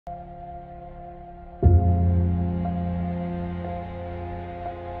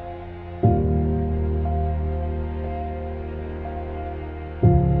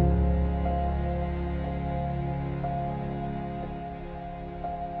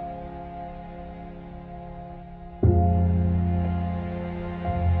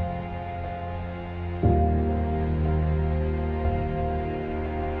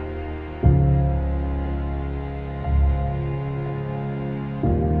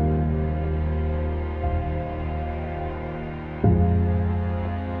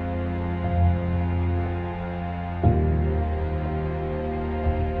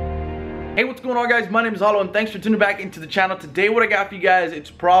Hey, what's going on, guys? My name is Hollow and thanks for tuning back into the channel. Today what I got for you guys,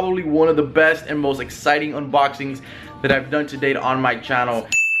 it's probably one of the best and most exciting unboxings that I've done to date on my channel.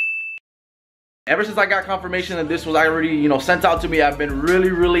 Ever since I got confirmation that this was already, sent out to me, I've been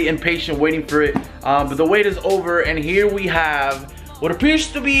really impatient waiting for it. But the wait is over, and here we have what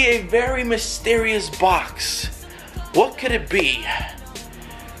appears to be a very mysterious box. What could it be?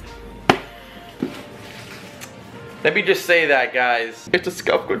 Let me just say that, guys. It's a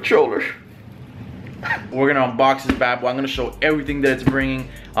SCUF controller. We're gonna unbox this bad boy. I'm gonna show everything that it's bringing,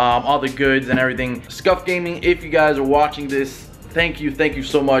 all the goods and everything. SCUF Gaming, if you guys are watching this, thank you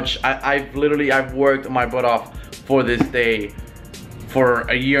so much. I've worked my butt off for this day for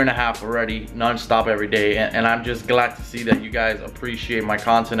a year and a half already, non-stop every day, and I'm just glad to see that you guys appreciate my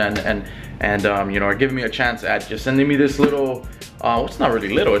content and are giving me a chance at just sending me this little, it's not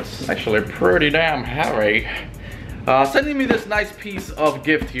really little, it's actually pretty damn heavy. Sending me this nice piece of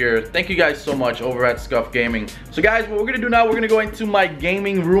gift here. Thank you guys so much over at SCUF Gaming. So guys, what we're gonna do now, we're gonna go into my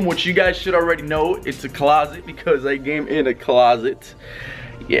gaming room, which you guys should already know. It's a closet because I game in a closet.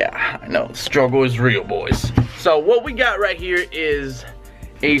 Yeah, I know, the struggle is real, boys. So what we got right here is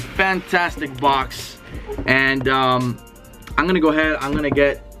a fantastic box. And I'm gonna go ahead, I'm gonna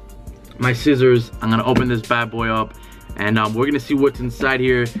get my scissors. I'm gonna open this bad boy up. And we're gonna see what's inside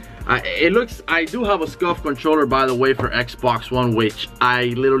here. I do have a SCUF controller, by the way, for Xbox One, which I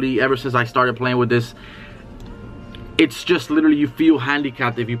literally, ever since I started playing with this, it's just literally, you feel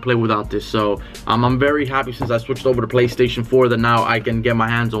handicapped if you play without this. So I'm very happy since I switched over to PlayStation 4 that now I can get my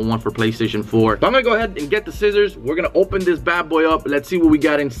hands on one for PlayStation 4. So I'm gonna go ahead and get the scissors. We're gonna open this bad boy up. Let's see what we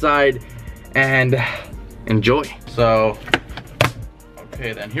got inside and enjoy. So,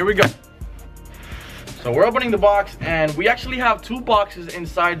 okay then, here we go. So we're opening the box, and we actually have two boxes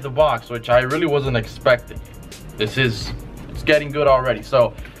inside the box, which I really wasn't expecting. It's getting good already.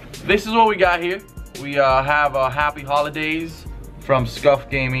 So this is what we got here. We have Happy Holidays from SCUF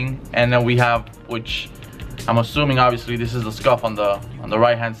Gaming, and then we have, which I'm assuming obviously this is the SCUF on the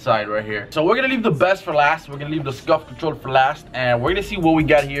right hand side right here. So we're gonna leave the best for last. We're gonna leave the SCUF controller for last, and we're gonna see what we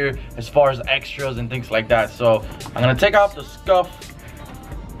got here as far as extras and things like that. So I'm gonna take out the SCUF.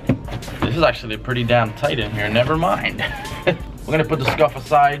 This is actually pretty damn tight in here, never mind. We're gonna put the SCUF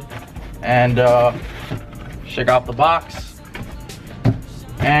aside and check out the box.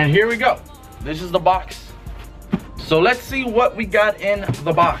 And here we go. This is the box. So let's see what we got in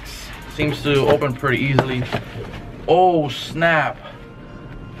the box. Seems to open pretty easily. Oh snap.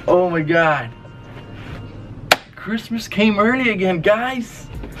 Oh my god. Christmas came early again, guys.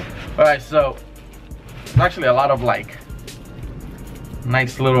 All right, so it's actually a lot of like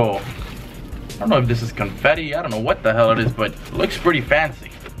nice little, I don't know if this is confetti, I don't know what the hell it is, but it looks pretty fancy.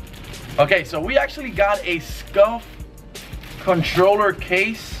 Okay, so we actually got a SCUF controller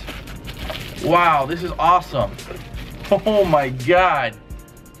case. Wow, this is awesome. Oh my god,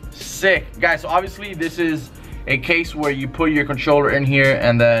 sick. Guys, so obviously this is a case where you put your controller in here,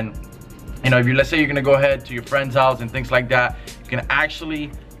 and then if you, let's say you're gonna go ahead to your friend's house and things like that, you can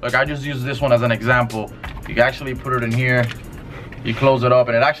actually, like, I just use this one as an example. You can actually put it in here, you close it up,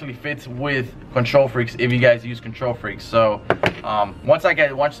 and it actually fits with Kontrol Freeks if you guys use Kontrol Freeks. So once I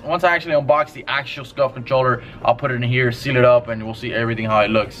actually unbox the actual SCUF controller, I'll put it in here, seal it up, and we'll see everything how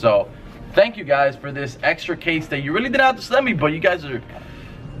it looks. So thank you guys for this extra case that you really didn't have to send me, but you guys are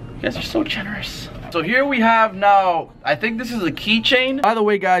so generous. So here we have now, I think this is a keychain. By the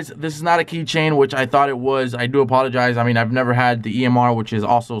way, guys, this is not a keychain, which I thought it was. I do apologize. I mean, I've never had the EMR, which is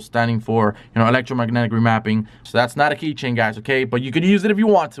also standing for, electromagnetic remapping. So that's not a keychain, guys, okay? But you could use it if you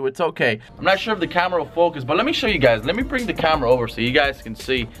want to. It's okay. I'm not sure if the camera will focus, but let me show you guys. Let me bring the camera over so you guys can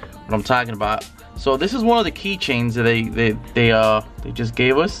see what I'm talking about. So this is one of the keychains that they just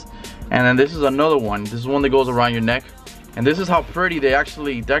gave us. And then this is another one. This is one that goes around your neck. And this is how pretty they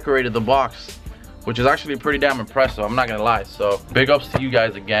actually decorated the box, which is actually pretty damn impressive, I'm not gonna lie. So big ups to you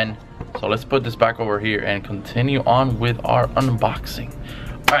guys again. So let's put this back over here and continue on with our unboxing.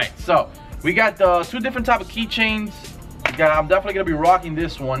 All right, so we got two different type of keychains. I'm definitely gonna be rocking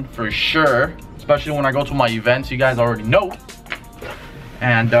this one for sure, especially when I go to my events, you guys already know.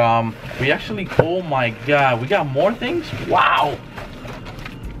 And we actually, oh my god, we got more things. Wow,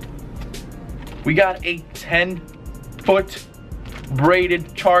 we got a 10-foot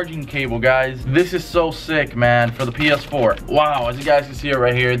braided charging cable, guys. This is so sick, man, for the PS4. Wow, as you guys can see it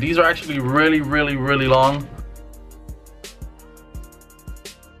right here, these are actually really long.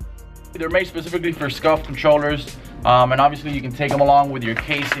 They're made specifically for SCUF controllers. And obviously you can take them along with your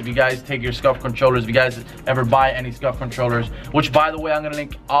case if you guys take your SCUF controllers, if you guys ever buy any SCUF controllers, which by the way, I'm gonna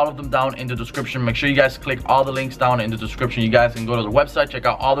link all of them down in the description. Make sure you guys click all the links down in the description. You guys can go to the website, check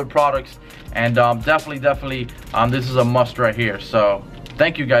out all their products, and definitely this is a must right here. So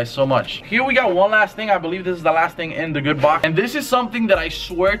thank you guys so much. Here we got one last thing. I believe this is the last thing in the good box, and this is something that I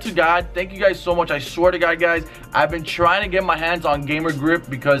swear to God, thank you guys so much. I swear to God, guys, I've been trying to get my hands on gamer grip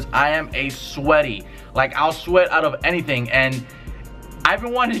because I am a sweaty, like I'll sweat out of anything, and I've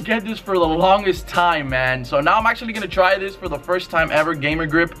been wanting to get this for the longest time, man. So now I'm actually gonna try this for the first time ever, gamer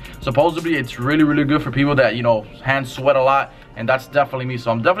grip. Supposedly it's really good for people that, you know, hands sweat a lot, and that's definitely me.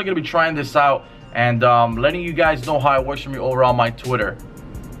 So I'm definitely gonna be trying this out and letting you guys know how it works for me over on my Twitter.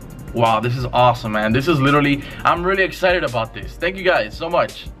 Wow, this is awesome, man. This is literally, I'm really excited about this. Thank you guys so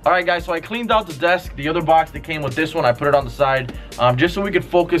much. All right, guys, so I cleaned out the desk. The other box that came with this one, I put it on the side just so we could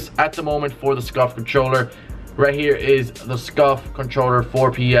focus at the moment for the SCUF controller. Right here is the SCUF Controller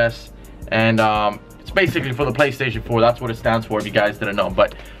 4PS, and it's basically for the PlayStation 4. That's what it stands for if you guys didn't know.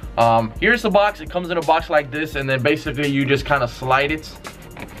 But here's the box. It comes in a box like this, and then basically you just kind of slide it,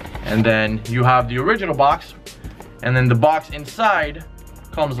 and then you have the original box, and then the box inside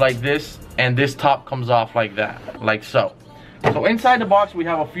comes like this, and this top comes off like that, like so. So inside the box we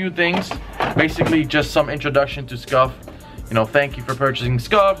have a few things, basically just some introduction to SCUF. You know, thank you for purchasing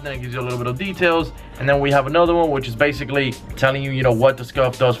SCUF. Then it gives you a little bit of details, and then we have another one which is basically telling you, you know, what the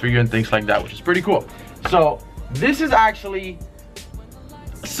SCUF does for you and things like that, which is pretty cool. So this is actually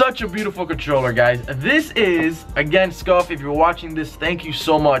such a beautiful controller, guys. This is, again, SCUF, if you're watching this, thank you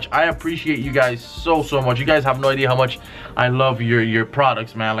so much. I appreciate you guys so much. You guys have no idea how much I love your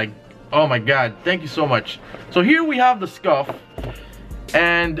products, man. Like, oh my God, thank you so much. So here we have the SCUF,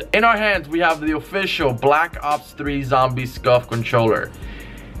 and in our hands we have the official Black Ops 3 Zombie SCUF controller.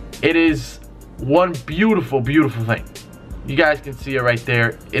 It is one beautiful thing. You guys can see it right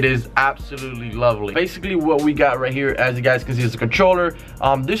there. It is absolutely lovely. Basically what we got right here, as you guys can see, is a controller.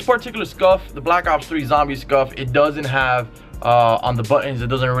 This particular SCUF, the Black Ops 3 Zombie SCUF, it doesn't have on the buttons, it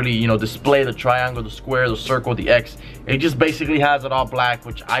doesn't really, you know, display the triangle, the square, the circle, the X. It just basically has it all black,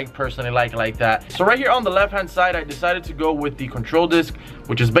 which I personally like that. So right here on the left hand side, I decided to go with the control disc,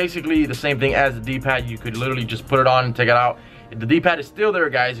 which is basically the same thing as the D-pad. You could literally just put it on and take it out. The D-pad is still there,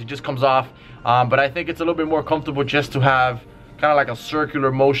 guys. It just comes off, but I think it's a little bit more comfortable just to have kind of like a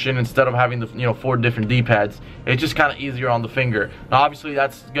circular motion instead of having the, you know, 4 different D-pads. It's just kind of easier on the finger. Now obviously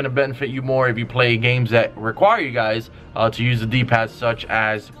that's going to benefit you more if you play games that require you guys to use the D-pads, such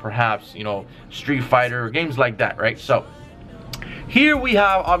as perhaps, you know, Street Fighter or games like that, right? So here we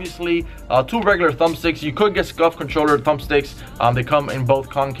have obviously 2 regular thumbsticks. You could get SCUF controller thumbsticks. They come in both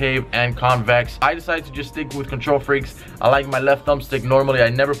concave and convex. I decided to just stick with Kontrol Freeks. I like my left thumbstick. Normally I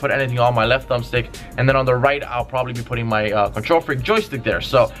never put anything on my left thumbstick, and then on the right I'll probably be putting my Kontrol Freek joystick there.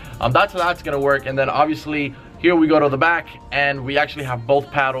 So that's how that's gonna work. And then obviously here we go to the back, and we actually have both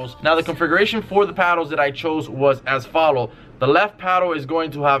paddles. Now the configuration for the paddles that I chose was as follows. The left paddle is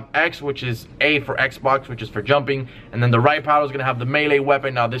going to have X, which is A for Xbox, which is for jumping, and then the right paddle is going to have the melee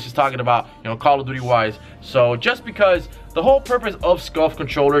weapon. Now this is talking about, you know, Call of Duty wise. So just because the whole purpose of SCUF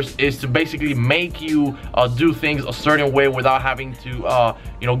controllers is to basically make you do things a certain way without having to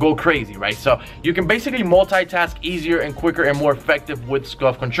you know, go crazy, right? So you can basically multitask easier and quicker and more effective with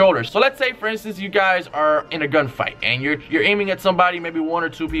SCUF controllers. So let's say for instance you guys are in a gunfight and you're aiming at somebody, maybe 1 or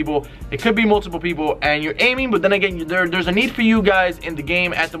 2 people. It could be multiple people, and you're aiming, but then again there's a need for you guys in the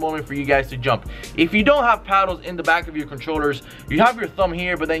game at the moment for you guys to jump. If you don't have paddles in the back of your controllers, you have your thumb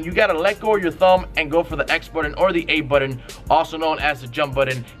here, but then you gotta let go of your thumb and go for the X button or the A button, also known as the jump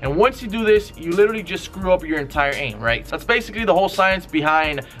button. And once you do this, you literally just screw up your entire aim, right? So that's basically the whole science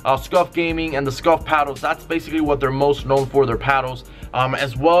behind SCUF Gaming and the SCUF paddles. That's basically what they're most known for, their paddles.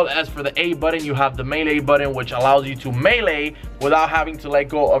 As well as for the A button, you have the melee button, which allows you to melee without having to let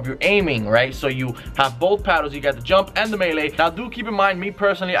go of your aiming, right? So you have both paddles, you got the jump and the melee. Now do keep in mind, me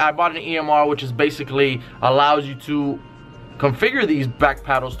personally, I bought an EMR, which is basically allows you to configure these back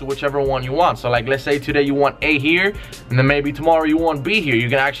paddles to whichever one you want. So like, let's say today you want A here, and then maybe tomorrow you want B here. You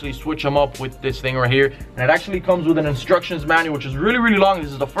can actually switch them up with this thing right here, and it actually comes with an instructions manual, which is really long.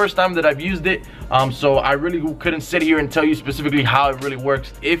 This is the first time that I've used it, so I really couldn't sit here and tell you specifically how it really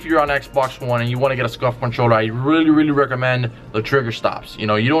works. If you're on Xbox One and you want to get a SCUF controller, I really recommend the trigger stops. You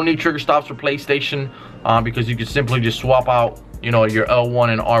know, you don't need trigger stops for PlayStation because you can simply just swap out, you know, your L1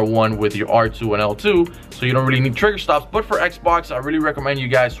 and R1 with your R2 and L2, so you don't really need trigger stops. But for Xbox, I really recommend you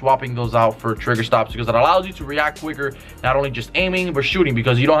guys swapping those out for trigger stops, because it allows you to react quicker, not only just aiming but shooting,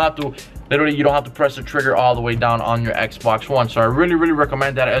 because you don't have to, literally you don't have to press the trigger all the way down on your Xbox One. So I really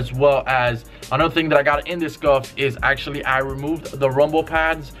recommend that, as well as Another thing that I got in this SCUF is actually I removed the rumble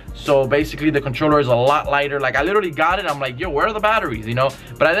pads. So basically the controller is a lot lighter. Like I literally got it, I'm like, yo, where are the batteries, you know?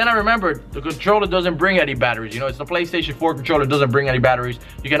 But then I remembered the controller doesn't bring any batteries, you know? It's the PlayStation 4 controller, doesn't bring any batteries.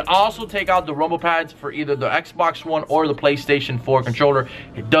 You can also take out the rumble pads for either the Xbox One or the PlayStation 4 controller.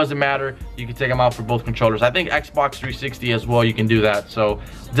 It doesn't matter, you can take them out for both controllers. I think Xbox 360 as well, you can do that. So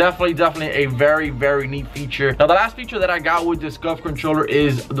definitely a very neat feature. Now the last feature that I got with this SCUF controller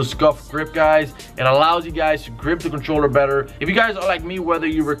is the SCUF grip, guys. It allows you guys to grip the controller better. If you guys are like me, whether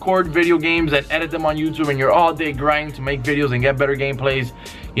you record video games and edit them on YouTube and you're all day grinding to make videos and get better gameplays,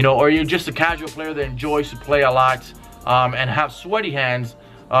 you know, or you're just a casual player that enjoys to play a lot and have sweaty hands,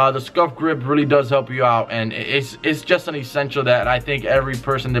 the SCUF grip really does help you out, and it's just an essential that I think every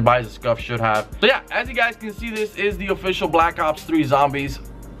person that buys a SCUF should have. So yeah, as you guys can see, this is the official Black Ops 3 Zombies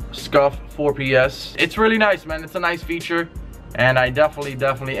SCUF 4PS. It's really nice, man. It's a nice feature, and I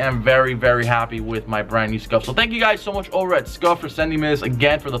definitely am very happy with my brand new SCUF. So thank you guys so much over at SCUF for sending me this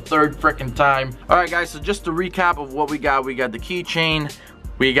again for the third freaking time. All right guys, so just to recap of what we got the keychain.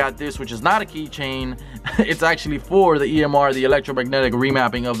 We got this, which is not a keychain. It's actually for the EMR, the electromagnetic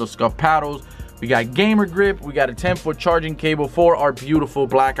remapping of the SCUF paddles. We got gamer grip. We got a 10-foot charging cable for our beautiful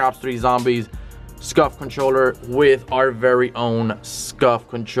Black Ops 3 Zombies SCUF controller with our very own SCUF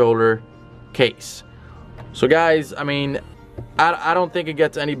controller case. So guys, I mean, I don't think it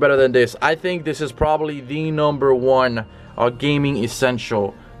gets any better than this. I think this is probably the #1 gaming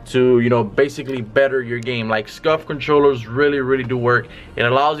essential to, you know, basically better your game. Like, SCUF controllers really do work. It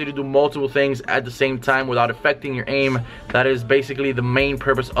allows you to do multiple things at the same time without affecting your aim. That is basically the main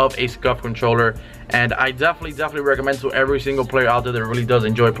purpose of a SCUF controller, and I definitely recommend to every single player out there that really does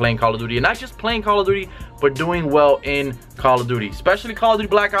enjoy playing Call of Duty, and not just playing Call of Duty, but doing well in Call of Duty, especially Call of Duty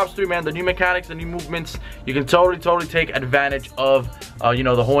Black Ops 3, man. The new mechanics, the new movements, you can totally take advantage of you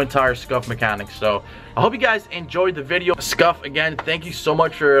know, the whole entire SCUF mechanics. So I hope you guys enjoyed the video. SCUF, again, thank you so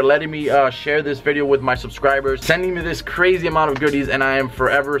much for letting me share this video with my subscribers, sending me this crazy amount of goodies, and I am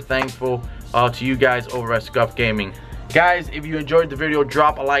forever thankful to you guys over at SCUF Gaming. Guys, if you enjoyed the video,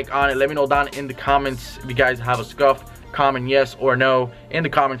 drop a like on it. Let me know down in the comments if you guys have a SCUF. Comment yes or no in the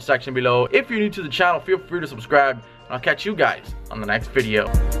comment section below. If you're new to the channel, feel free to subscribe, and I'll catch you guys on the next video.